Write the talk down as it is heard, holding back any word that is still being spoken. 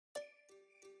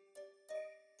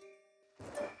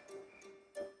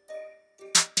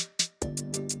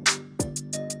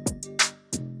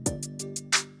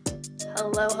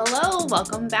Hello, hello.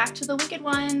 Welcome back to The Wicked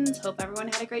Ones. Hope everyone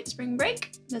had a great spring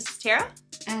break. This is Tara.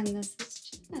 And this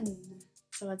is Jen.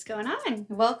 So what's going on?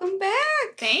 Welcome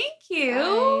back. Thank you.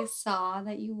 I saw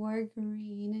that you wore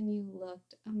green and you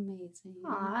looked amazing.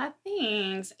 Aw,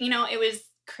 thanks. You know, it was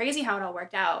crazy how it all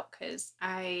worked out because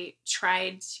I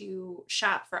tried to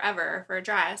shop forever for a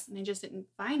dress and I just didn't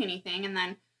find anything. And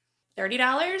then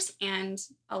 $30 and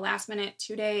a last minute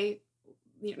 2-day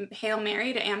Hail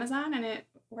Mary to Amazon, and it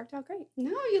worked out great. No,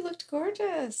 you looked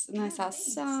gorgeous. And I saw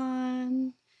thanks.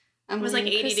 sun. It was like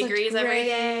 80 degrees every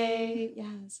day.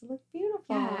 Yes, it looked beautiful.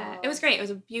 Yeah, it was great. It was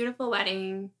a beautiful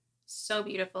wedding. So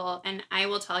beautiful. And I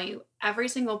will tell you, every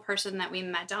single person that we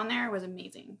met down there was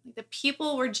amazing. Like, the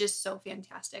people were just so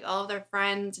fantastic. All of their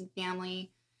friends and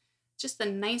family, just the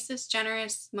nicest,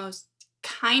 generous, most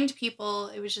kind people.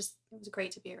 It was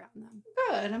great to be around them.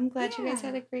 Good. I'm glad you guys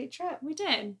had a great trip. We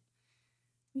did.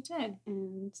 We did.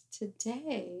 And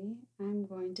today I'm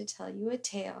going to tell you a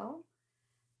tale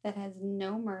that has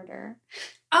no murder.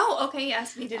 Oh, okay.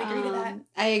 Yes, we did agree to that.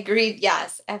 I agreed,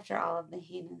 yes. After all of the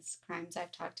heinous crimes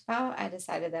I've talked about, I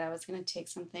decided that I was going to take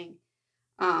something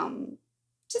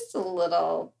just a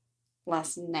little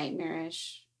less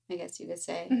nightmarish, I guess you could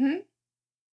say. Mm-hmm.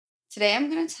 Today I'm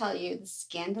going to tell you the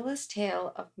scandalous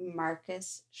tale of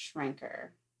Marcus Schrenker.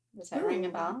 Does that ring a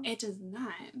bell? It does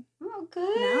not. Oh,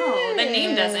 good. No, the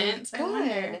name doesn't. So good. I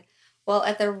wonder. Well,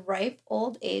 at the ripe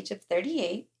old age of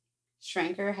 38,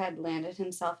 Schrenker had landed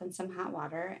himself in some hot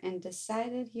water and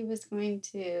decided he was going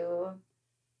to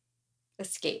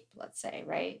escape, let's say,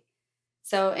 right?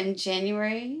 So in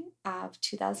January of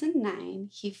 2009,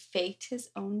 he faked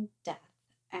his own death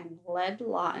and led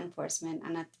law enforcement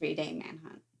on a 3-day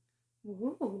manhunt.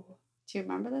 Ooh. Do you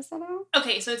remember this at all?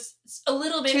 Okay, so it's a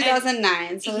little bit...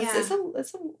 2009, so yeah. it's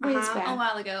a ways back. A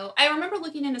while ago. I remember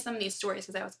looking into some of these stories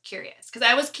because I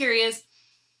was curious.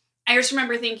 I just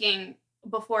remember thinking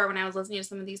before, when I was listening to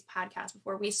some of these podcasts,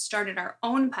 before we started our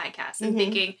own podcast, and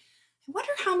thinking, I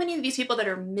wonder how many of these people that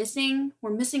are missing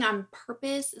were missing on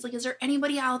purpose. It's like, is there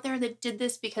anybody out there that did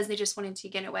this because they just wanted to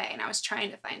get away? And I was trying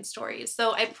to find stories.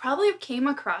 So I probably came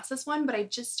across this one, but I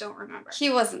just don't remember. He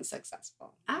wasn't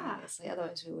successful, obviously.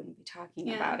 Otherwise, we wouldn't be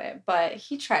talking about it. But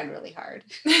he tried really hard.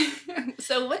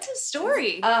 So what's his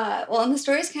story? Well, and the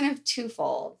story is kind of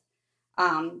twofold.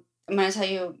 I'm going to tell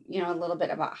you, a little bit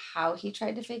about how he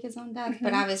tried to fake his own death.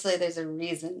 But obviously, there's a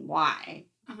reason why.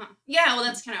 Yeah, well,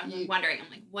 that's kind of wondering. I'm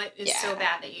like, what is so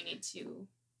bad that you need to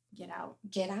get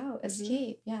out?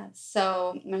 Escape, yes.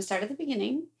 So I'm going to start at the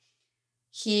beginning.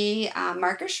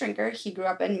 Marcus Schrenker, he grew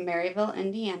up in Maryville,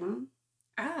 Indiana.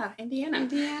 Ah,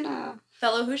 Indiana.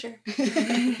 Fellow Hoosier.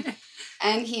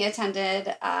 And he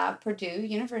attended Purdue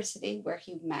University, where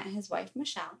he met his wife,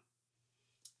 Michelle.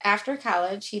 After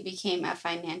college, he became a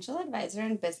financial advisor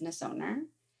and business owner.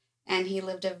 And he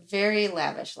lived a very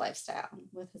lavish lifestyle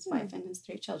with his wife and his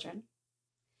 3 children.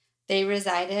 They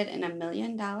resided in $1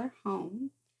 million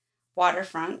home,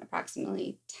 waterfront,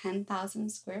 approximately 10,000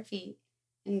 square feet,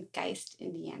 in Geist,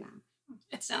 Indiana.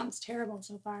 It sounds terrible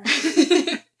so far.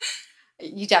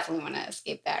 You definitely want to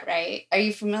escape that, right? Are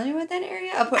you familiar with that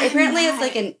area? Apparently, it's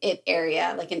like an it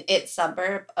area, like an it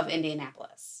suburb of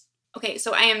Indianapolis. Okay,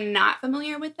 so I am not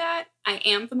familiar with that. I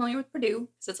am familiar with Purdue,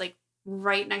 so it's like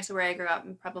right next to where I grew up,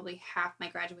 and probably half my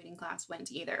graduating class went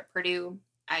to either Purdue,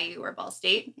 IU, or Ball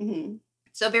State.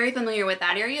 So very familiar with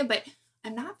that area, but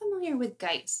I'm not familiar with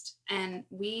Geist. And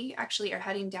we actually are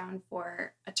heading down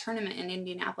for a tournament in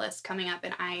Indianapolis coming up,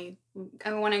 and I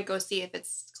want to go see if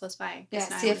it's close by. Yeah,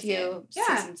 see if you see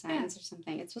some signs or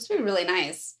something. It's supposed to be really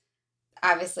nice.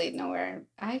 Obviously, nowhere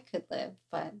I could live,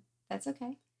 but that's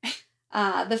okay.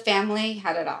 The family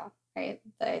had it all, right?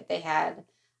 They had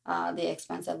the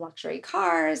expensive luxury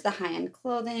cars, the high-end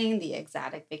clothing, the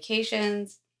exotic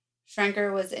vacations.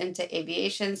 Schrenker was into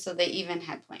aviation, so they even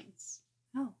had planes.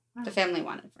 Oh, wow. The family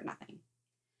wanted for nothing.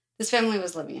 This family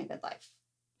was living a good life.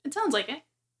 It sounds like it.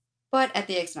 But at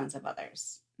the expense of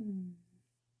others.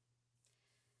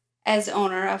 As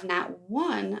owner of not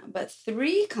 1, but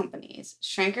 3 companies,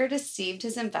 Schrenker deceived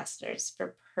his investors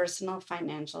for personal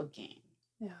financial gain.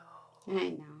 No. I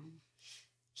know.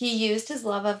 He used his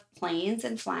love of planes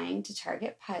and flying to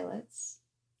target pilots.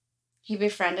 He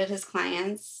befriended his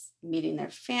clients, meeting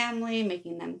their family,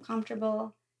 making them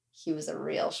comfortable. He was a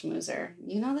real schmoozer.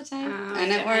 You know the type?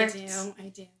 And it worked. I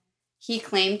do. He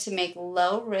claimed to make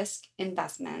low-risk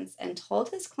investments and told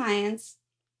his clients,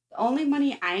 the only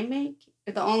money I make,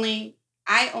 the only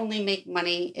I only make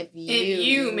money if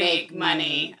you make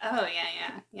money. Oh,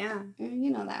 yeah. You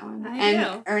know that one. I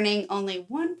do. Earning only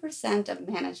 1% of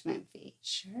management fee.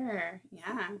 Sure,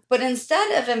 yeah. But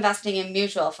instead of investing in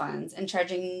mutual funds and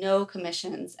charging no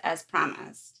commissions as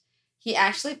promised, he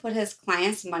actually put his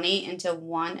clients' money into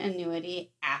one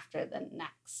annuity after the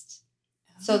next.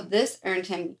 So this earned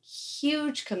him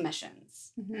huge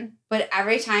commissions. Mm-hmm. But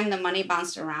every time the money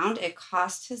bounced around, it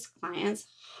cost his clients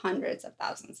hundreds of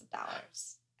thousands of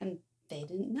dollars. And they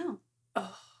didn't know.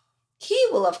 Oh. He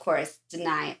will, of course,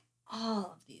 deny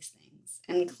all of these things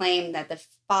and claim that the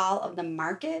fall of the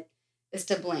market is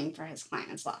to blame for his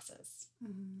clients' losses,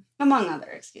 among other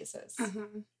excuses.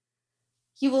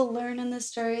 You will learn in this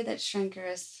story that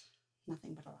Schrenker is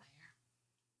nothing but a liar.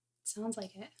 Sounds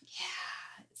like it.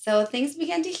 Yeah. So things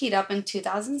began to heat up in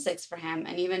 2006 for him,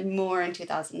 and even more in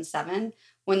 2007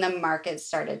 when the market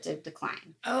started to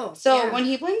decline. Oh, so when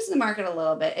he blames the market a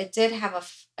little bit, it did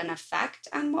have an effect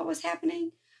on what was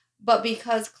happening. But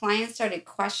because clients started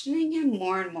questioning him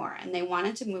more and more, and they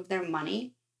wanted to move their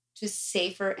money to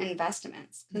safer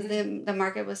investments because the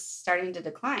market was starting to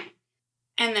decline.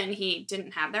 And then he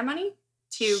didn't have their money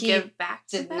to give back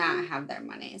to them? Did not have their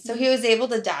money. So he was able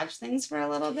to dodge things for a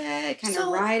little bit, kind of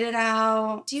ride it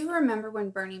out. Do you remember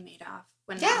when Bernie Madoff,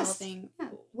 when that whole thing? Yeah.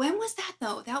 When was that,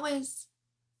 though? That was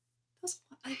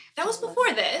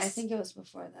before this. I think it was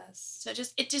before this. So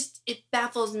it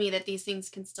baffles me that these things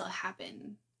can still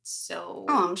happen so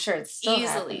I'm sure it's still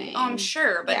easily. Happening. Oh, I'm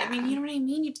sure. But I mean, you know what I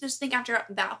mean? You just think after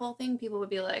that whole thing, people would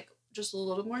be like, just a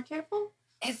little more careful.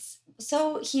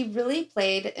 So he really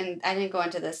played, and I didn't go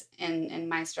into this in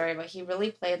my story, but he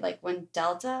really played like when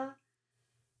Delta,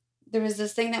 there was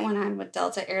this thing that went on with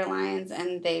Delta Airlines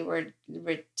and they were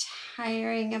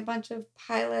retiring a bunch of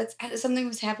pilots. Something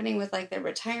was happening with like their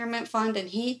retirement fund, and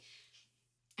he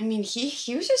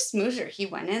was just smoother. He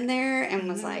went in there and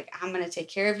was like, I'm going to take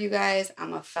care of you guys.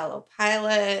 I'm a fellow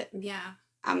pilot. Yeah.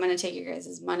 I'm going to take you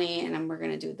guys' money and we're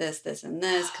going to do this, this, and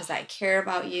this because I care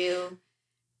about you.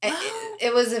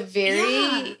 It was a very...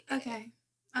 Yeah. Okay.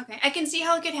 I can see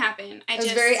how it could happen. It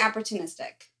was very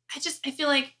opportunistic. I feel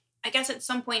like, I guess at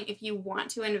some point, if you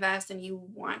want to invest and you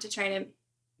want to try to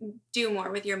do more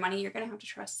with your money, you're going to have to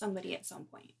trust somebody at some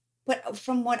point. But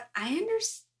from what I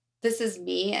understand, this is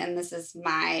me and this is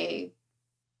I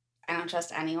don't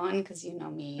trust anyone because you know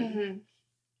me. Mm-hmm.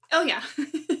 Oh, yeah.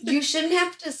 You shouldn't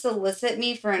have to solicit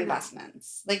me for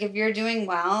investments. Like, if you're doing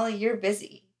well, you're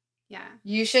busy. Yeah.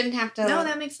 You shouldn't have to... No,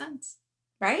 that makes sense.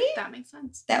 Right? That makes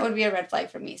sense. That would be a red flag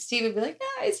for me. Steve would be like, no,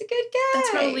 he's a good guy. That's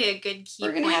probably a good key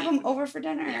We're going to have him over for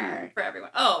dinner. Yeah, for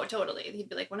everyone. Oh, totally. He'd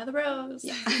be like one of the bros.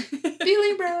 Yeah.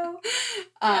 Feeling bro.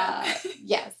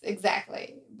 Yes,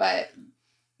 exactly. But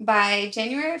by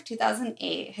January of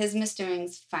 2008, his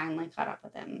misdoings finally caught up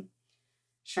with him.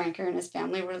 Schrenker and his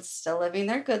family were still living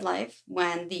their good life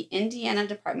when the Indiana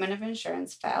Department of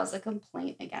Insurance files a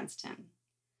complaint against him.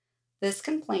 This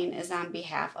complaint is on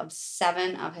behalf of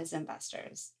 7 of his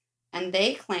investors, and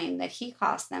they claim that he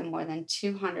cost them more than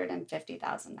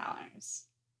 $250,000.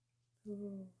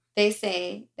 They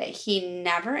say that he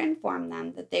never informed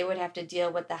them that they would have to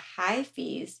deal with the high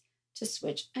fees to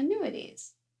switch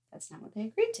annuities. That's not what they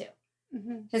agreed to.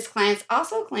 Mm-hmm. His clients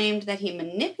also claimed that he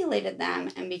manipulated them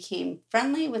and became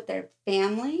friendly with their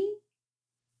family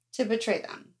to betray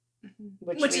them. Mm-hmm.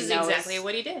 Which is exactly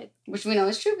what he did. Which we know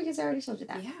is true because I already told you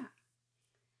that. Yeah.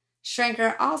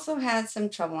 Schrenker also had some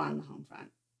trouble on the home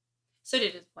front. So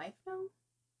did his wife know?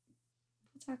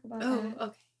 We'll talk about that. Oh,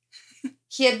 okay.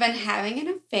 He had been having an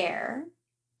affair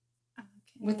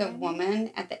with a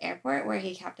woman at the airport where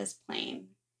he kept his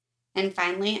plane. And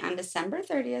finally, on December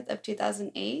 30th of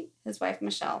 2008, his wife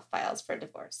Michelle files for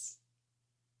divorce.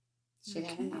 She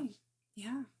had enough.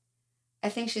 Yeah. I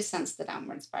think she sensed the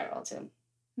downward spiral, too.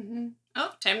 Mm-hmm.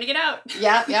 Oh, time to get out.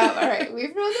 Yep. All right.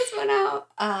 We've rolled this one out.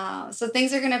 So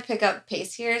things are going to pick up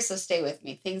pace here, so stay with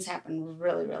me. Things happen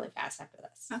really, really fast after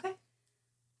this. Okay.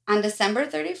 On December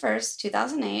 31st,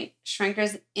 2008,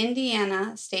 Schrenker's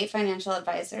Indiana State Financial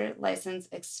Advisor license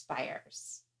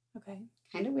expires. Okay.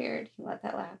 Kind of weird. He let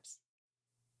that lapse.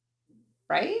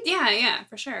 Right? Yeah,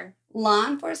 for sure. Law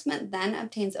enforcement then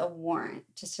obtains a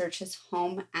warrant to search his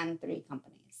home and 3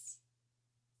 companies.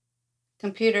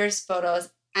 Computers,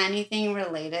 photos, anything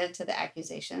related to the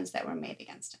accusations that were made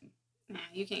against him. No,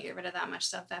 you can't get rid of that much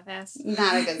stuff that fast.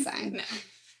 Not a good sign. No.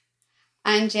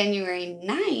 On January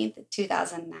 9th,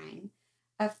 2009,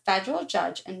 a federal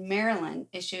judge in Maryland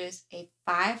issues a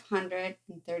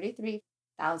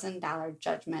 $533,000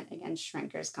 judgment against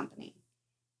Schrenker's company,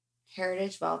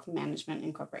 Heritage Wealth Management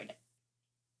Incorporated.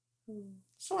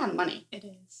 It's a lot of money. It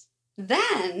is.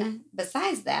 Then,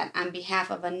 besides that, on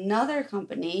behalf of another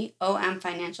company, OM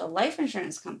Financial Life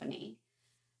Insurance Company,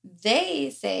 they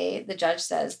say, the judge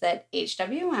says that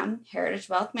HWM, Heritage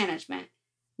Wealth Management,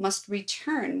 must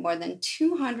return more than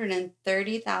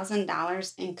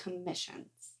 $230,000 in commissions.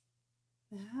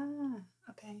 Ah,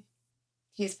 okay.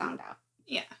 He's found out.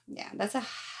 Yeah. Yeah, that's a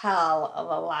hell of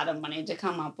a lot of money to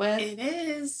come up with. It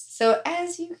is. So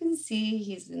as you can see,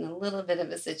 he's in a little bit of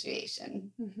a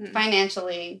situation.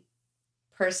 Financially,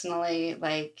 personally,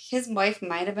 like his wife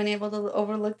might have been able to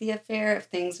overlook the affair if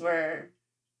things were...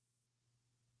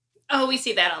 Oh, we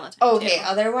see that all the time. Okay, too.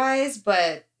 Otherwise,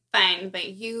 but... Fine, but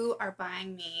you are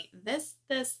buying me this,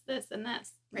 and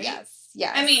this, right? Yes.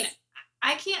 I mean,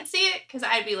 I can't see it because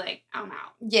I'd be like, I'm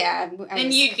out. Yeah.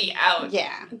 And you'd be out.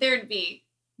 Yeah. There'd be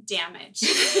damage.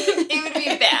 It would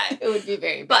be bad. It would be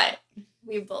very bad. But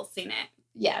we've both seen it.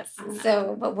 Yes.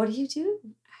 So, but what do?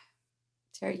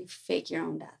 Terry, you fake your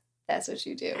own death. That's what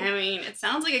you do. I mean, it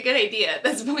sounds like a good idea at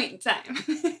this point in time.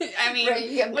 I mean,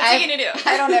 right, what's he going to do?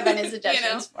 I don't have any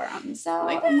suggestions for him. So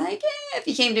I'm like, if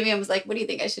he came to me and was like, what do you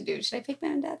think I should do? Should I fake my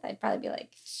own death? I'd probably be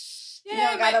like,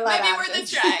 yeah, might be worth a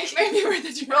try. Maybe worth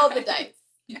a try. Roll the dice.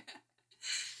 Yeah.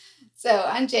 So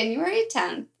on January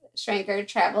 10th, Schrenker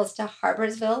travels to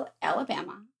Harpersville,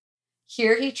 Alabama.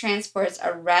 Here he transports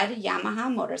a red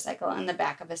Yamaha motorcycle in the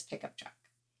back of his pickup truck.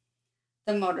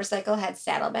 The motorcycle had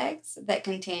saddlebags that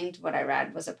contained what I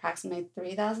read was approximately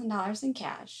 $3,000 in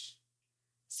cash,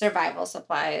 survival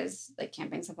supplies, like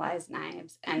camping supplies,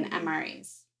 knives, and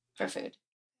MREs for food.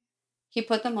 He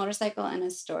put the motorcycle in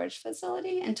a storage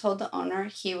facility and told the owner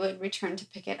he would return to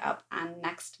pick it up on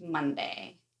next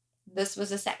Monday. This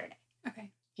was a Saturday. Okay.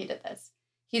 He did this.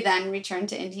 He then returned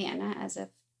to Indiana as if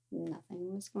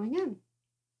nothing was going on.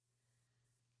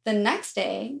 The next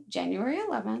day, January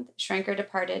 11th, Schrenker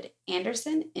departed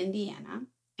Anderson, Indiana,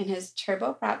 in his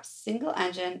turboprop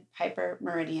single-engine Piper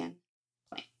Meridian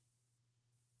plane.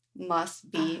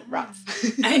 Must be rough.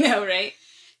 I know, right?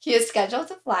 He is scheduled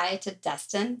to fly to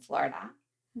Destin, Florida,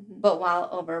 but while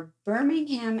over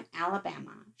Birmingham,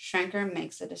 Alabama, Schrenker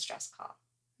makes a distress call.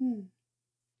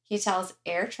 He tells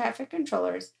air traffic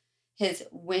controllers his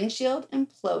windshield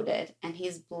imploded and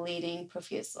he's bleeding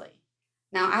profusely.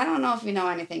 Now, I don't know if you know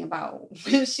anything about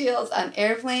windshields on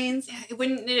airplanes. Yeah,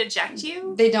 wouldn't it eject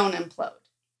you? They don't implode.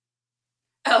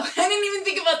 Oh, I didn't even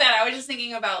think about that. I was just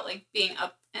thinking about like being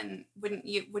up and wouldn't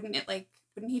he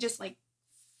just like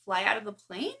fly out of the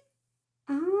plane?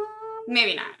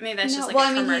 Maybe not. Maybe that's just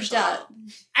like a commercial. He does.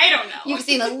 I don't know. You've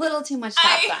seen a little too much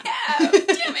Top Gun. I have.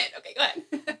 Damn it. Okay, go ahead.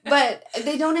 But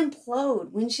they don't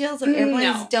implode. Windshields of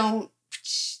airplanes don't.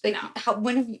 Like, no.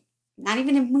 When have you? Not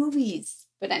even in movies.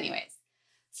 But anyways.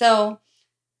 So,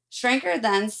 Schrenker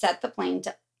then set the plane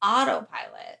to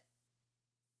autopilot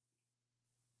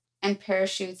and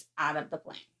parachutes out of the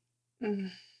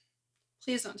plane.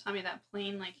 Please don't tell me that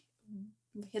plane, like,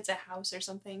 hits a house or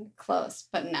something. Close,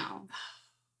 but no.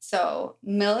 So,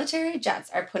 military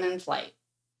jets are put in flight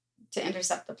to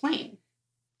intercept the plane.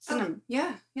 It's an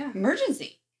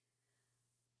emergency.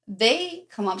 They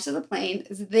come up to the plane.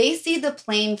 They see the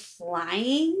plane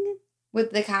flying with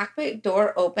the cockpit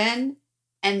door open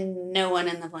and no one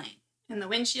in the plane. And the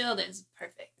windshield is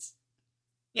perfect.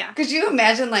 Yeah. Could you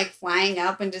imagine, like, flying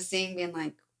up and just being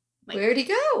like, where'd he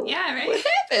go? Yeah, right? What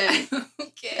happened?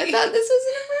 Okay. I thought this was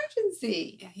an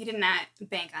emergency. Yeah, he did not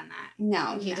bank on that.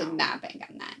 No, he did not bank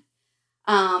on that.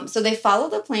 So they follow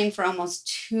the plane for almost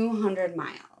 200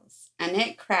 miles, and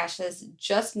it crashes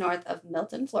just north of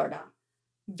Milton, Florida,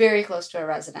 very close to a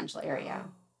residential area.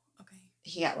 Oh, okay.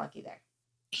 He got lucky there.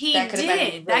 That could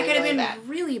have been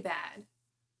really bad.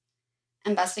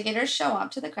 Investigators show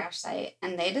up to the crash site,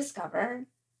 and they discover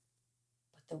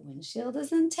but the windshield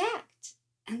is intact,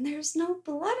 and there's no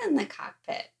blood in the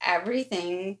cockpit.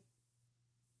 Everything,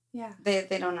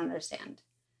 they don't understand.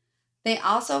 They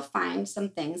also find some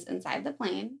things inside the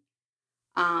plane.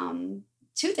 2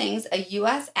 things, a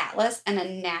U.S. Atlas and a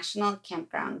National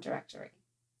Campground Directory.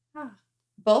 Huh.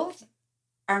 Both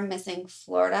are missing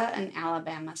Florida and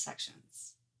Alabama sections.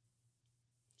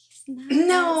 He's not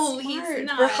he's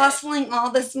not. We're hustling all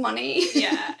this money.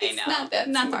 Yeah, I know. Not that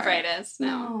not smart. The brightest.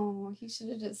 No, he should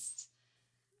have just...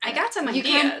 I got some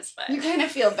ideas, but... You kind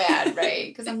of feel bad, right?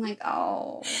 Because I'm like,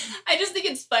 oh. I just think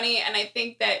it's funny, and I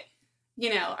think that,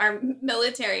 our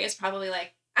military is probably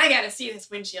like, I gotta see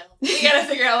this windshield. We gotta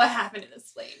figure out what happened to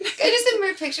this plane. I just in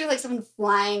my picture, like, someone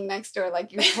flying next door,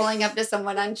 like, you're pulling up to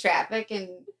someone on traffic and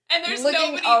there's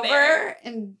looking nobody over there.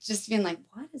 And just being like,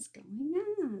 what is going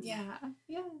on? Yeah.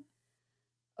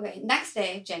 Okay, next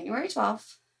day, January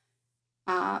 12th,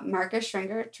 Marcus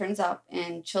Schrenker turns up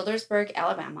in Childersburg,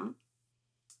 Alabama.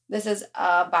 This is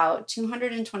about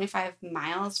 225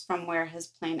 miles from where his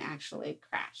plane actually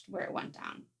crashed, where it went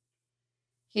down.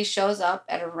 He shows up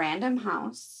at a random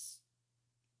house,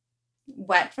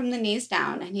 wet from the knees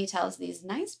down, and he tells these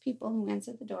nice people who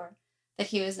answered the door that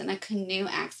he was in a canoe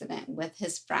accident with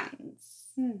his friends.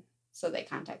 So they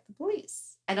contact the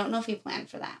police. I don't know if he planned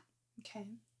for that. Okay.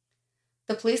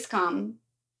 The police come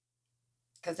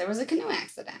because there was a canoe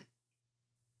accident.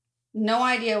 No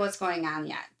idea what's going on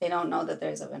yet. They don't know that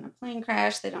there's been a plane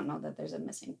crash. They don't know that there's a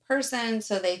missing person.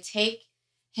 So they take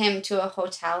him to a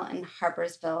hotel in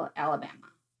Harpersville,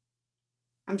 Alabama.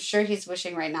 I'm sure he's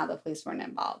wishing right now the police weren't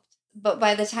involved. But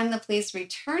by the time the police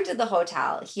returned to the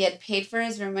hotel, he had paid for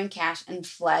his room in cash and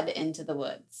fled into the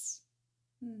woods.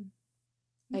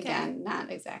 Okay. Again, not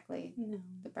exactly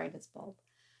the brightest bulb.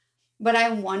 But I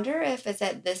wonder if it's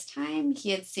at this time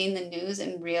he had seen the news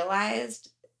and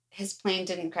realized his plane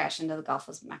didn't crash into the Gulf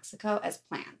of Mexico as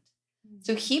planned.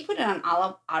 So he put it on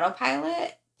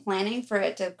autopilot, planning for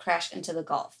it to crash into the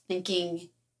Gulf, thinking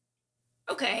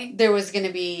there was going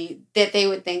to be, that they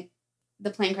would think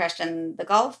the plane crashed in the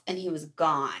Gulf and he was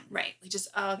gone. Right. We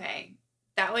just, that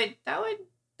would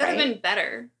have been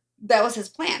better. That was his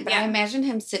plan. But I imagine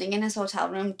him sitting in his hotel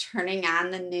room, turning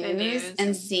on the news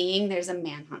and seeing there's a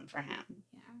manhunt for him.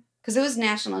 Yeah. Because it was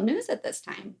national news at this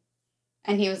time.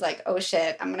 And he was like, oh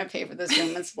shit, I'm going to pay for this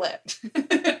room and split.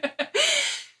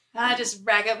 Just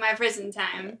rack up my prison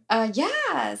time.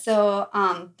 Yeah. So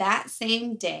that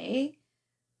same day,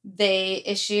 they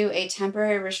issue a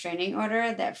temporary restraining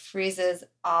order that freezes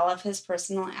all of his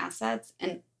personal assets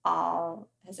and all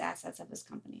his assets of his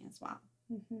company as well.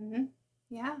 Mm-hmm.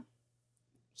 Yeah.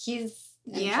 He's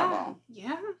in trouble.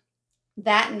 Yeah.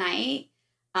 That night,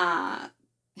 I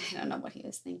don't know what he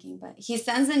was thinking, but he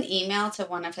sends an email to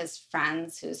one of his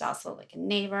friends who's also like a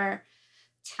neighbor,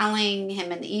 telling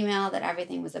him in the email that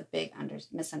everything was a big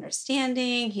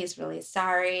misunderstanding. He's really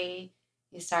sorry.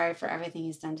 He's sorry for everything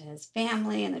he's done to his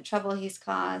family and the trouble he's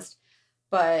caused,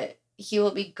 but he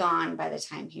will be gone by the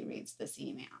time he reads this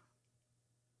email.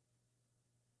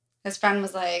 His friend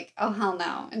was like, oh, hell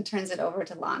no, and turns it over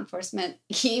to law enforcement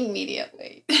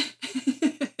immediately. I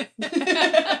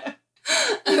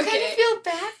kind of feel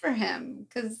bad for him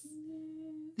because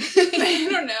I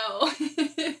don't know.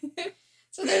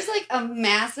 So there's like a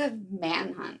massive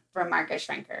manhunt for Marcus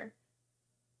Schrenker.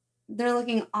 They're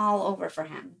looking all over for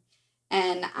him.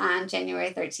 And on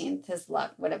January 13th, his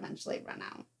luck would eventually run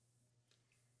out.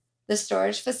 The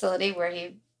storage facility where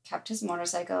he kept his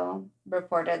motorcycle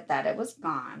reported that it was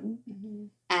gone. Mm-hmm.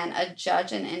 And a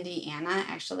judge in Indiana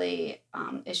actually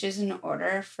issues an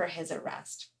order for his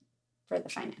arrest for the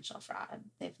financial fraud.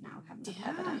 They've now have enough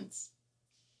evidence.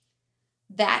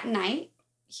 That night,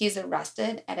 he's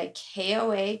arrested at a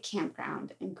KOA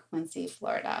campground in Quincy,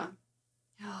 Florida.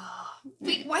 Oh,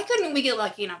 why couldn't we get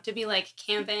lucky enough to be like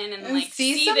camping and like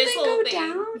see something this whole go thing?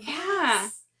 down? Yeah.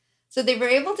 Yes. So they were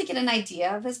able to get an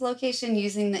idea of his location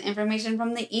using the information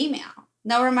from the email.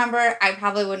 Now remember, I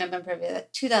probably wouldn't have been privy to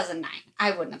that. 2009.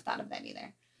 I wouldn't have thought of that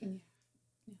either. Yeah.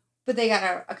 But they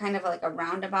got a kind of like a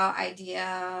roundabout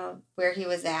idea where he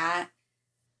was at.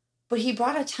 But he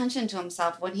brought attention to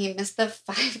himself when he missed the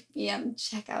 5 p.m.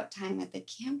 checkout time at the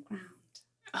campground.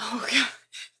 Oh, God.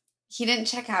 He didn't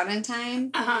check out in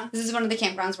time. Uh-huh. This is one of the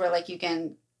campgrounds where, like, you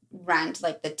can rent,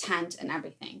 like, the tent and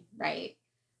everything, right?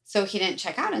 So he didn't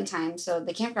check out in time. So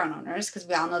the campground owners, because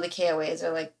we all know the KOAs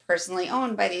are, like, personally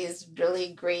owned by these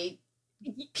really great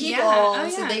people. Yeah. Oh, yeah.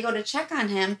 So they go to check on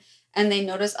him, and they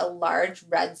notice a large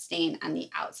red stain on the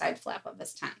outside flap of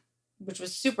his tent, which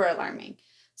was super alarming.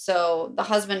 So the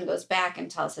husband goes back and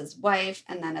tells his wife,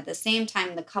 and then at the same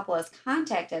time, the couple is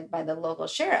contacted by the local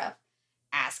sheriff,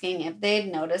 asking if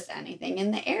they'd noticed anything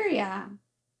in the area.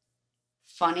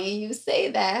 Funny you say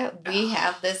that. We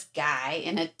have this guy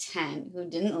in a tent who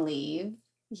didn't leave.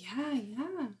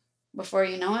 Yeah. Before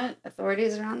you know it,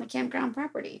 authorities are on the campground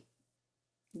property.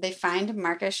 They find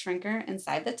Marcus Schrenker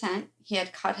inside the tent. He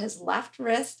had cut his left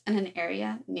wrist in an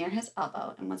area near his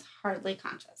elbow and was hardly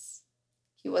conscious.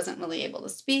 He wasn't really able to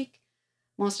speak.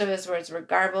 Most of his words were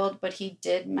garbled, but he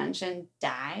did mention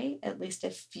die at least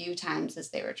a few times as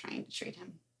they were trying to treat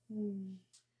him.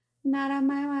 Not on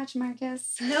my watch,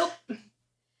 Marcus. Nope.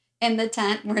 In the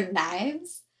tent were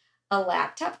knives, a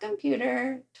laptop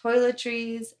computer,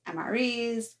 toiletries,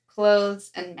 MREs, clothes,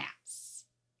 and maps.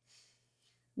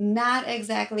 Not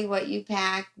exactly what you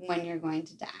pack when you're going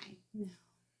to die. No.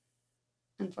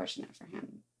 Unfortunate for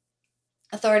him.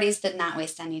 Authorities did not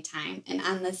waste any time, and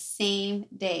on the same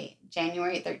day,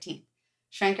 January 13th,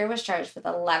 Schrenker was charged with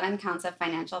 11 counts of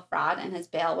financial fraud, and his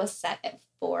bail was set at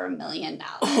 $4 million.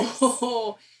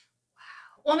 Oh, wow.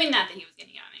 Well, I mean, not that he was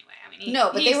getting out anyway. mean,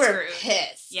 no, but they were screwed.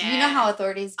 pissed. Yeah. You know how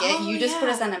authorities get? Oh, you just put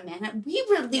us on a man. We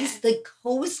released the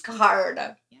Coast Guard.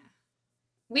 Yeah.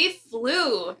 We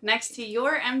flew next to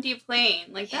your empty plane.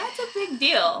 Like, that's a big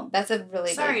deal. That's a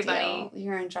really big deal. Buddy.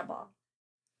 You're in trouble.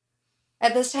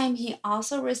 At this time, he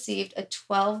also received a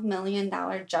 $12 million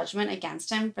judgment against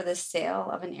him for the sale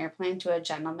of an airplane to a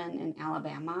gentleman in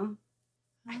Alabama.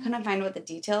 I couldn't find what the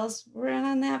details were in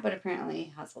on that, but apparently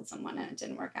he hustled someone and it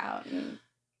didn't work out.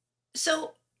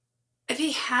 So, if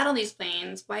he had all these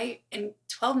planes, why, and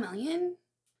 $12 million?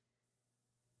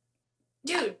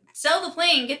 Dude, sell the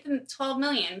plane, get the $12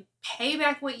 million, pay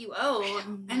back what you owe,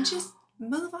 and just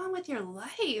move on with your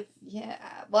life. Yeah.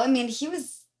 Well, I mean, he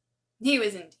was in deep.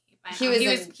 He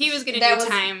was going to do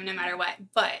time no matter what,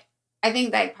 but I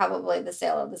think that probably the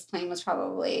sale of this plane was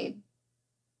probably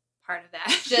part of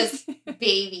that. Just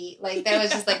baby. Like, that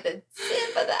was just like the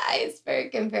tip of the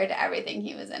iceberg compared to everything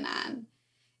he was in on.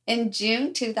 In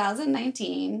June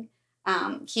 2019,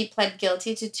 he pled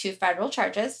guilty to 2 federal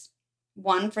charges.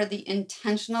 One for the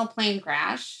intentional plane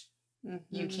crash.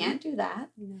 Mm-hmm. You can't do that.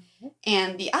 No.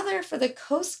 And the other for the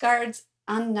Coast Guard's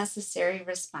unnecessary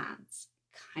response.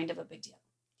 Kind of a big deal.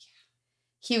 Yeah.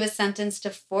 He was sentenced to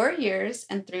 4 years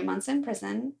and 3 months in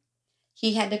prison.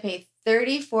 He had to pay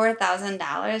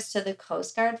 $34,000 to the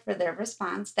Coast Guard for their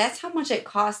response. That's how much it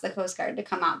cost the Coast Guard to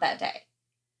come out that day.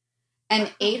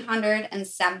 And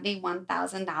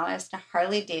 $871,000 to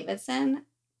Harley Davidson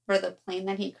for the plane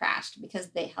that he crashed because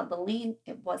they held the lien.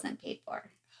 It wasn't paid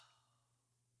for.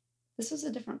 This was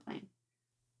a different plane.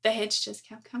 The hitch just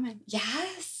kept coming.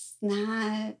 Yes.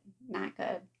 Not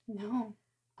good. No.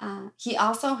 He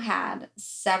also had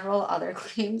several other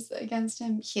claims against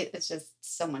him. It's just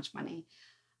so much money.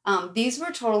 These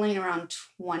were totaling around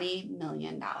 $20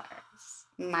 million.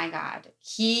 My God.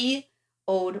 He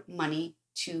owed money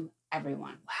to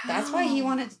everyone. Wow. That's why he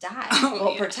wanted to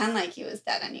die. Pretend like he was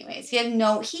dead anyways. He had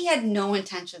no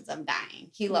intentions of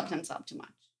dying. He loved himself too much.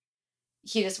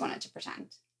 He just wanted to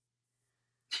pretend.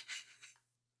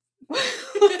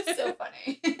 It's so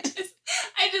funny.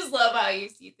 I just love how you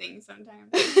see things sometimes.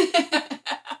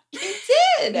 He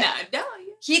did. No.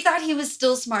 He thought he was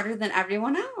still smarter than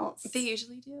everyone else. They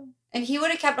usually do. And he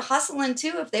would have kept hustling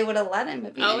too if they would have let him.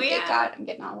 If he didn't get caught. I'm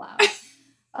getting all loud.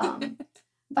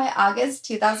 By August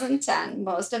 2010,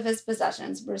 most of his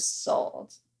possessions were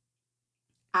sold.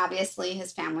 Obviously,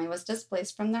 his family was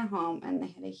displaced from their home and they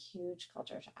had a huge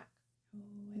culture shock.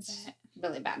 It's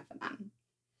really bad for them.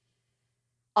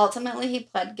 Ultimately, he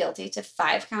pled guilty to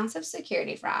 5 counts of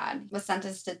security fraud, was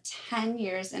sentenced to 10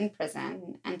 years in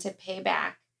prison, and to pay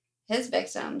back his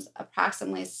victims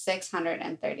approximately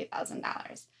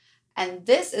 $630,000. And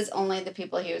this is only the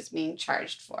people he was being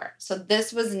charged for. So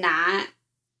this was not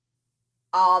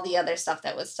all the other stuff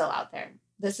that was still out there.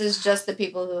 This is just the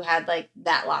people who had, like,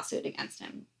 that lawsuit against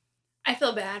him. I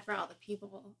feel bad for all the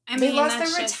people. They lost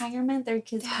their retirement, their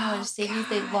kids' college savings.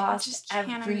 They lost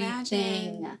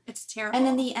everything. It's terrible. And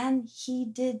in the end, he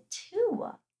did too.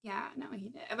 Yeah, no, he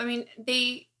did. I mean,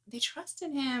 they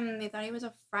trusted him. They thought he was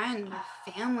a friend, a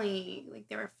family. Like,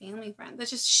 they were family friends.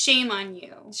 That's just shame on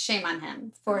you. Shame on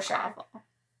him, for sure. Awful.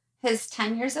 His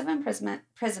 10 years of imprisonment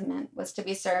was to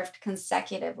be served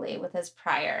consecutively with his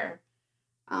prior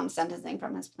sentencing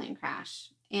from his plane crash.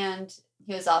 And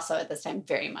he was also at this time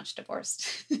very much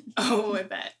divorced. Oh, I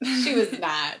bet. She was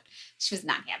not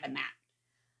having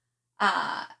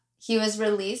that. He was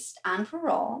released on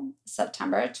parole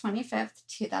September 25th,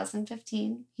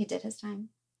 2015. He did his time.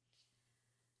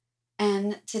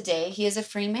 And today he is a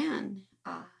free man.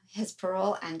 His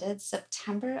parole ended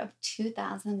September of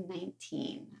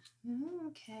 2019. Oh,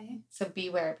 okay. So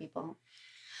beware, people.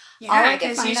 Yeah,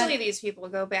 because usually these people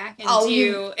go back and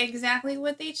do exactly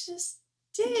what they just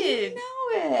did. You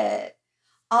know it.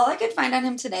 All I could find on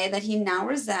him today that he now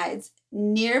resides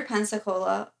near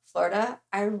Pensacola, Florida,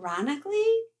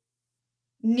 ironically,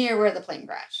 near where the plane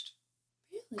crashed.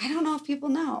 Really? I don't know if people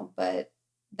know, but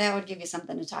that would give you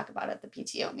something to talk about at the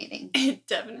PTO meeting. It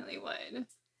definitely would.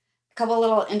 A couple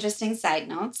little interesting side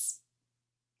notes.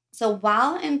 So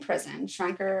while in prison,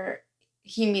 Schrenker,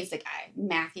 he meets a guy,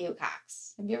 Matthew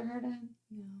Cox. Have you ever heard of him?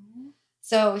 No.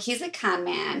 So he's a con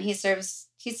man. He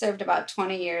served about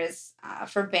 20 years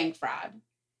for bank fraud.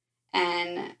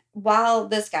 And while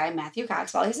this guy, Matthew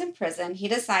Cox, while he's in prison, he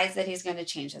decides that he's going to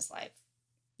change his life.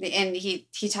 And he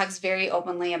talks very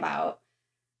openly about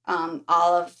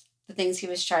all of the things he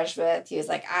was charged with. He was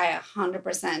like, I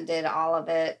 100% did all of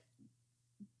it.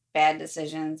 Bad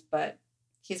decisions, but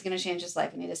he's going to change his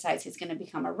life. And he decides he's going to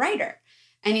become a writer.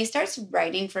 And he starts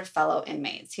writing for fellow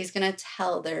inmates. He's going to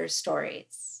tell their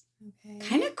stories. Okay.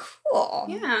 Kind of cool.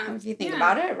 Yeah. If you think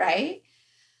about it, right?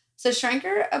 So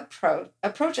Schrenker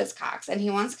approaches Cox, and he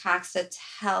wants Cox to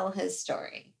tell his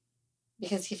story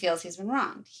because he feels he's been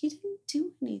wronged. He didn't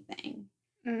do anything.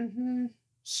 Mm-hmm.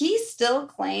 He still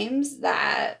claims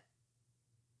that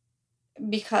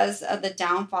because of the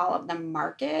downfall of the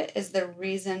market is the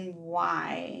reason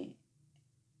why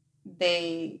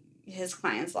his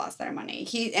clients lost their money.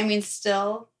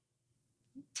 Still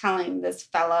telling this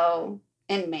fellow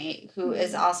inmate who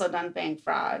is also done bank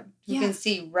fraud, who can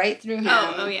see right through him.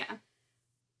 Oh, yeah.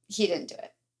 He didn't do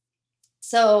it.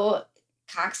 So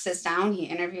Cox sits down, he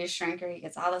interviews Schrenker, he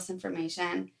gets all this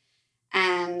information,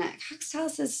 and Cox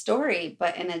tells his story,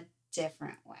 but in a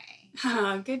different way.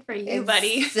 Oh, good for you,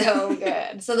 buddy. So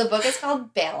good. So the book is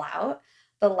called Bailout: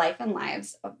 The Life and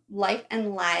Lies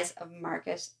of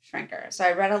Marcus Schrenker. So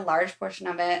I read a large portion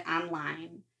of it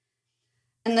online.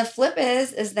 And the flip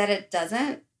is that it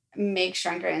doesn't make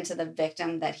Schrenker into the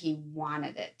victim that he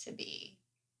wanted it to be.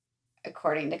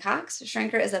 According to Cox,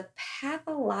 Schrenker is a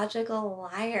pathological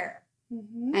liar.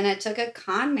 Mm-hmm. And it took a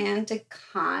con man to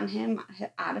con him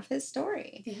out of his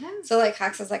story. Yeah. So like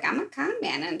Cox is like, I'm a con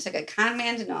man, and it took a con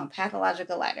man to know I'm a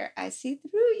pathological liar. I see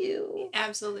through you.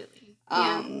 Absolutely.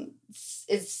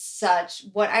 It's such,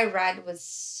 what I read was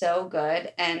so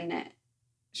good, and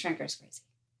Schrenker's crazy.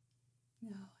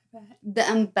 No, I bet. The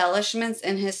embellishments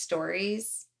in his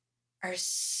stories are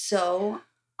so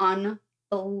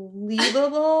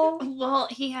unbelievable. Well,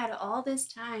 he had all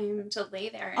this time to lay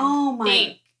there and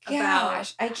think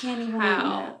gosh, about I can't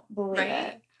even believe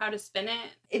it. How to spin it.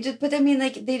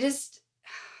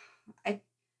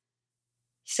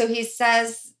 So he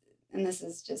says, and this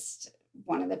is just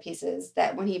one of the pieces,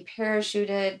 that when he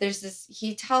parachuted,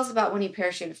 he tells about when he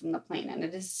parachuted from the plane, and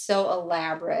it is so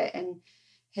elaborate, and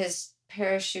his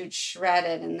parachute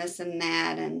shredded and this and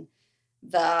that, and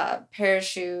the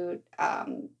parachute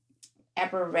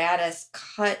apparatus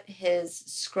cut his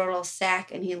scrotal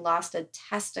sac, and he lost a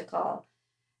testicle.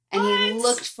 And he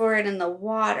looked for it in the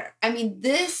water. I mean,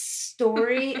 this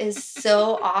story is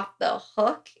so off the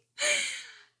hook.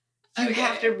 You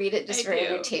have to read it just for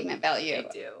entertainment value. I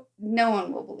do. No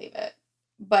one will believe it.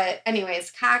 But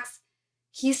anyways, Cox,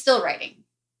 he's still writing.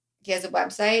 He has a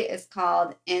website. It's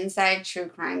called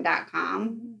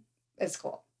InsideTrueCrime.com. It's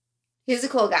cool. He's a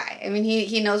cool guy. I mean,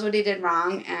 he knows what he did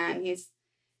wrong, and he's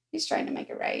trying to make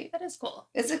it right. That is cool.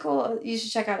 You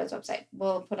should check out his website.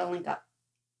 We'll put a link up.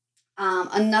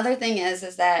 Another thing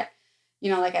is that,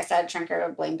 like I said,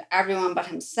 Schrenker blamed everyone but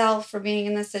himself for being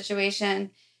in this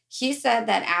situation. He said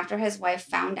that after his wife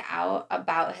found out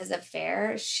about his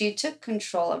affair, she took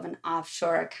control of an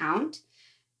offshore account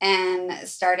and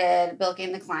started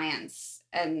bilking the clients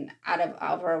and out of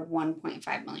over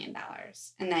 $1.5 million.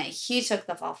 And that he took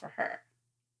the fall for her.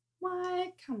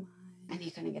 What? Come on. And he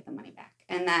couldn't get the money back.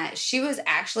 And that she was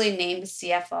actually named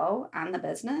CFO on the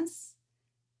business.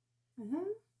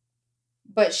 Mm-hmm.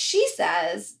 But she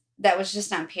says that was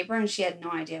just on paper, and she had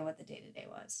no idea what the day-to-day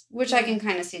was, which I can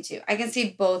kind of see, too. I can see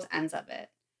both ends of it.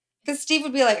 Because Steve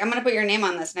would be like, I'm going to put your name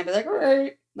on this. And I'd be like, all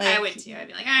right. I would, too. I'd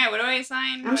be like, all right, what do I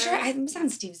sign? I'm sure I was on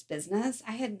Steve's business.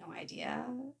 I had no idea.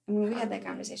 I mean, we had that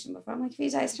conversation before. I'm like, if he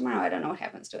dies tomorrow, I don't know what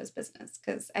happens to his business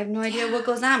because I have no idea what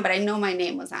goes on, but I know my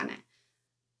name was on it.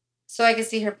 So I could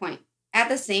see her point. At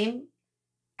the same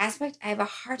aspect, I have a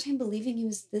hard time believing he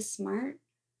was this smart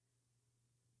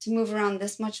to move around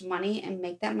this much money and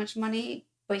make that much money,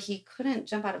 but he couldn't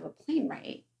jump out of a plane,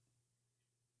 right?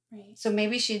 Right. So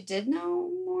maybe she did know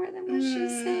more than what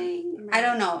she's saying. Right. I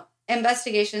don't know.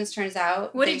 Investigations turns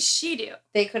out. What did she do?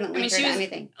 They couldn't link her to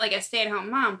anything. Like a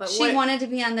stay-at-home mom, but she wanted to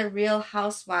be on the Real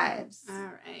Housewives. All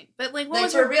right, but what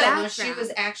was her real? background? No, she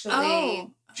was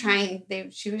actually trying.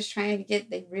 She was trying to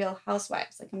get the Real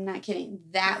Housewives. Like, I'm not kidding.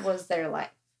 That was their life.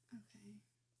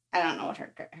 I don't know what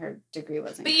her degree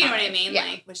was in. But you know what I mean? Yeah.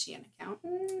 Like, was she an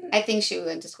accountant? I think she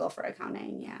went to school for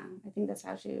accounting, yeah. I think that's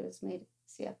how she was made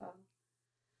CFO.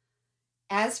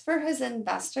 As for his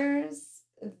investors,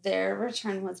 their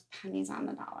return was pennies on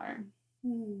the dollar. I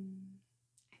know.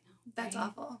 That's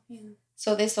awful. Yeah.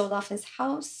 So they sold off his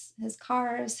house, his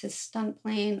cars, his stunt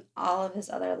plane, all of his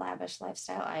other lavish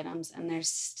lifestyle items, and there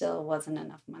still wasn't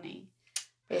enough money.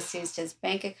 They seized his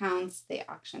bank accounts, they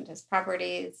auctioned his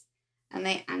properties. And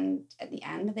they end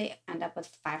up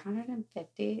with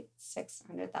 $550,000,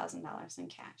 $600,000 in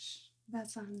cash.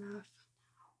 That's not enough.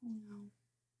 No.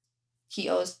 He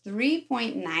owes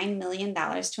 $3.9 million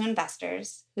to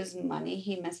investors whose money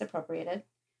he misappropriated,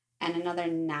 and another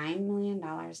 $9 million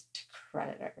to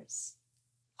creditors.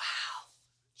 Wow.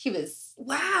 He was.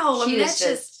 Wow. He was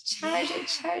just charge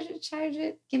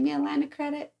it. Give me a line of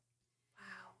credit.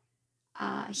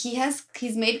 Wow.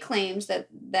 He's made claims that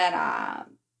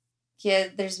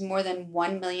There's more than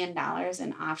 $1 million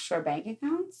in offshore bank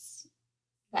accounts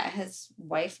that his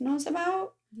wife knows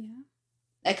about. Yeah.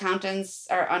 Accountants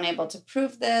are unable to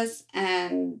prove this,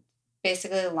 and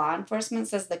basically law enforcement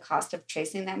says the cost of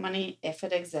tracing that money, if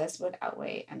it exists, would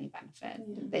outweigh any benefit.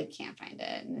 Yeah. They can't find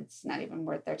it, and it's not even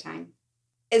worth their time.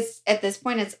 It's at this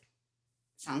point, it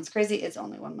sounds crazy. It's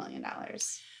only $1 million.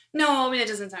 No, I mean, it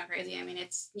doesn't sound crazy. I mean, I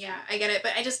get it,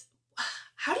 but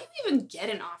how do you even get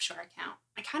an offshore account?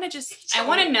 I kind of I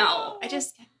want to know.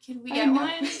 Can we get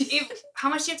one? How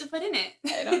much do you have to put in it?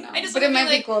 I don't know. But it might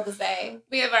be cool to say.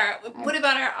 What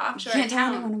about our offshore account? Can't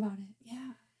tell anyone about it.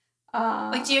 Yeah.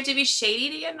 Do you have to be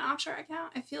shady to get an offshore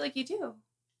account? I feel like you do.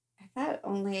 I thought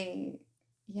only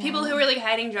people who were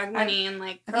hiding drug money and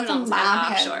criminals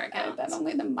had offshore accounts. I thought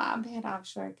only the mob had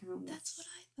offshore accounts. That's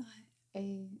what I thought.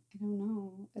 I don't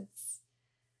know.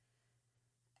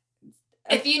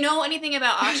 If you know anything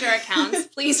about offshore accounts,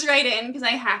 please write in because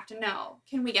I have to know.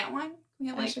 Can we get one? We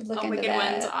have I should look into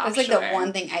that. That's the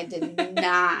one thing I did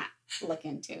not look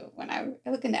into when I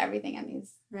look into everything on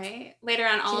these. Right? Later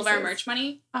on, all of our merch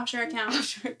money, offshore account.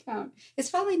 Offshore account. It's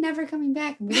probably never coming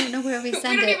back. We don't know where we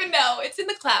send it. We don't even know. It's in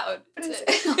the cloud.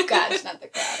 Oh gosh, not the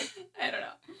cloud. I don't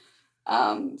know.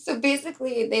 So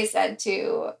basically they said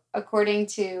according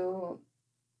to,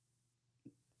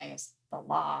 I guess, the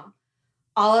law,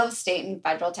 all of state and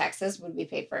federal taxes would be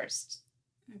paid first.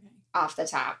 Okay. Off the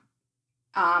top.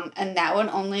 And that would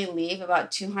only leave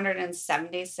about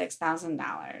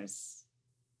 $276,000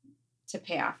 to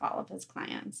pay off all of his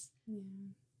clients.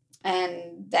 Mm.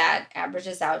 And that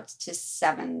averages out to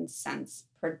 7 cents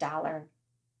per dollar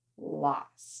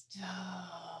lost.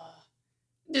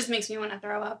 Just makes me want to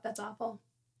throw up. That's awful.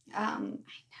 I know.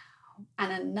 On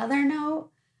another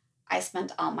note, I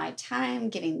spent all my time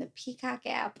getting the Peacock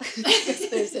app because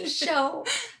there's a show,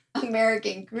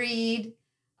 American Greed,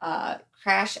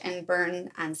 Crash and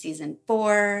Burn on season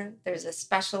 4. There's a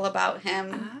special about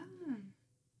him.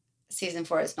 Season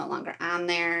 4 is no longer on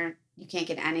there. You can't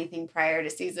get anything prior to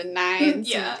season 9.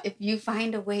 Yeah. So if you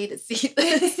find a way to see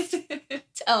this,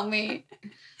 tell me.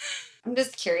 I'm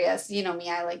just curious. You know me,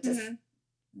 I like to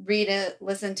read it,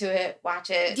 listen to it, watch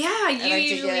it. Yeah, you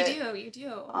usually do. You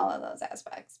do. All of those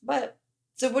aspects. But,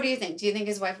 so what do you think? Do you think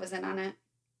his wife was in on it?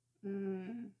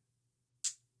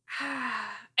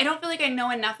 I don't feel like I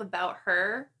know enough about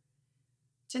her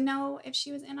to know if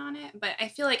she was in on it. But I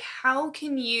feel like how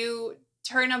can you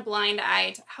turn a blind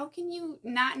eye to, how can you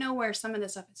not know where some of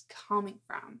this stuff is coming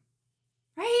from?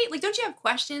 Right? Like, don't you have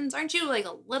questions? Aren't you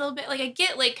a little bit, I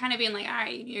get kind of being all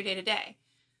right, your day to day.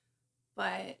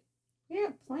 But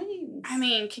yeah, planes. I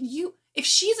mean, if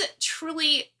she's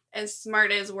truly as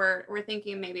smart as we're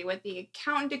thinking, maybe with the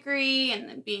accountant degree and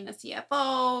then being a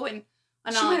CFO and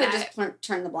all that. She might have just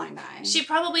turned the blind eye. She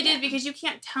probably did because you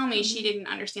can't tell me she didn't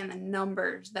understand the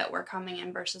numbers that were coming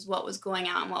in versus what was going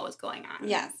out and what was going on.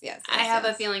 Yes. I have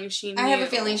a feeling she knew. I have a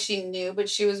feeling she knew, but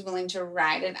she was willing to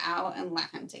ride it out and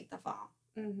let him take the fall.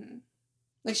 Mm-hmm.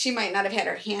 She might not have had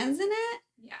her hands in it.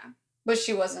 Yeah. But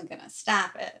she wasn't going to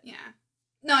stop it. Yeah.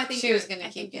 No, I think she was going to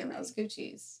keep getting those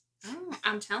Gucci's. Oh,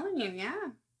 I'm telling you,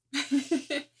 yeah.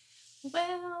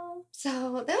 Well.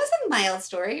 So, that was a mild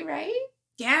story, right?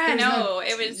 Yeah,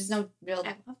 there's no real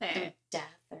I love it. No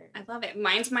death. I love it.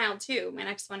 Mine's mild, too. My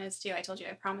next one is, too. I told you,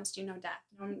 I promised you no death.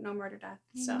 No murder death.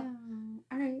 So.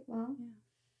 All right, well. Yeah.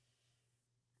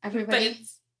 Everybody.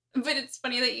 But it's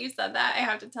funny that you said that. I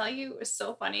have to tell you, it was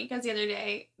so funny because the other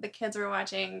day, the kids were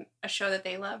watching a show that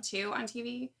they love, too, on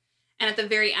TV. And at the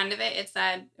very end of it, it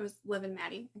said, it was Liv and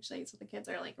Maddie, actually, so the kids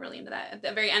are, really into that. At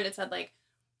the very end, it said,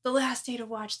 the last day to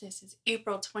watch this is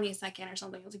April 22nd or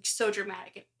something. It was, so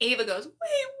dramatic. And Ava goes,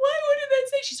 wait, what did that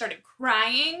say? She started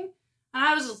crying. And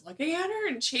I was just looking at her,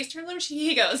 and Chase turns over.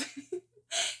 He goes,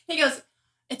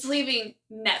 it's leaving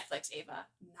Netflix, Ava,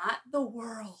 not the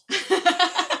world.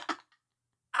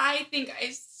 I think I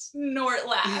snort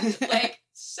laughed,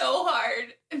 so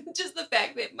hard. Just the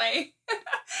fact that my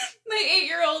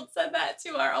 8-year-old said that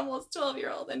to our almost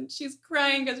 12-year-old, and she's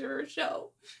crying because of her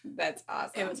show. That's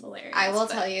awesome. It was hilarious. I will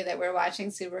tell you that we're watching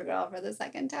Supergirl for the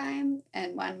second time,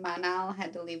 and when Manal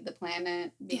had to leave the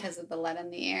planet because of the lead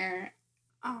in the air,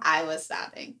 I was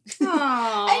sobbing. I know.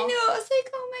 I was like,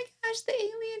 oh my gosh, the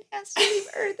alien has to leave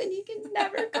Earth and he can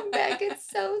never come back. It's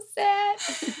so sad.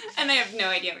 And I have no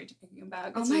idea what you're talking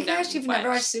about. Oh my gosh, you've never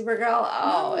watched Supergirl?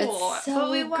 Oh, no, it's so but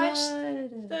we watched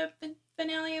good. The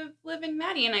finale of Liv and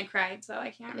Maddie and I cried, so I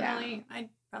can't really. I'd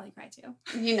probably cry too.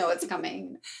 You know it's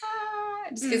coming. I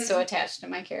just get so attached to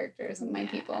my characters and my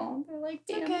people. They're like,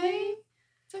 damn.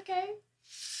 It's okay.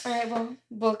 All right, well,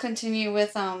 we'll continue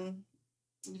with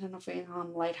I don't know if we can call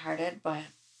them lighthearted, but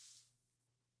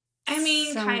I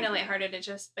mean, kind of lighthearted.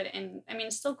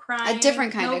 It's still crime. A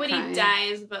different kind Nobody of crime.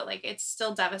 dies, but like it's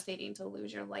still devastating to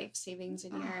lose your life savings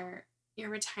and your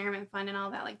retirement fund and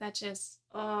all that. Like that just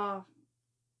those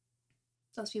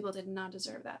people did not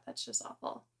deserve that. That's just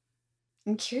awful.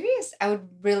 I'm curious. I would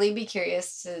really be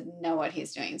curious to know what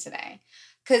he's doing today,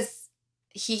 because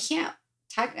he can't.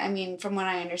 From what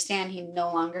I understand, he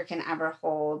no longer can ever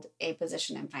hold a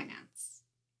position in finance.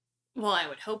 Well, I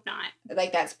would hope not.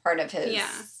 Like that's part of his.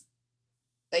 Yeah.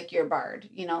 Like you're barred,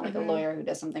 like a lawyer who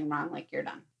does something wrong, like you're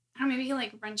done. I don't know, maybe he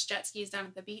like rents jet skis down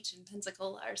at the beach in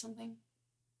Pensacola or something.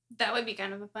 That would be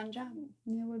kind of a fun job.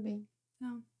 Yeah, it would be.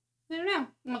 So, I don't know.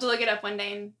 We'll have to look it up one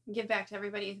day and give back to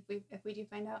everybody if we do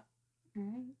find out. All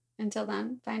right. Until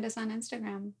then, find us on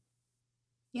Instagram.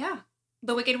 Yeah.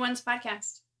 The Wicked Ones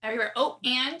podcast. Everywhere. Oh,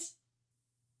 and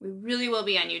we really will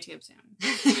be on YouTube soon.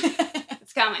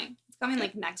 It's coming. It's coming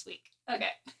like next week.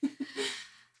 Okay.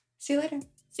 See you later.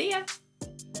 See ya.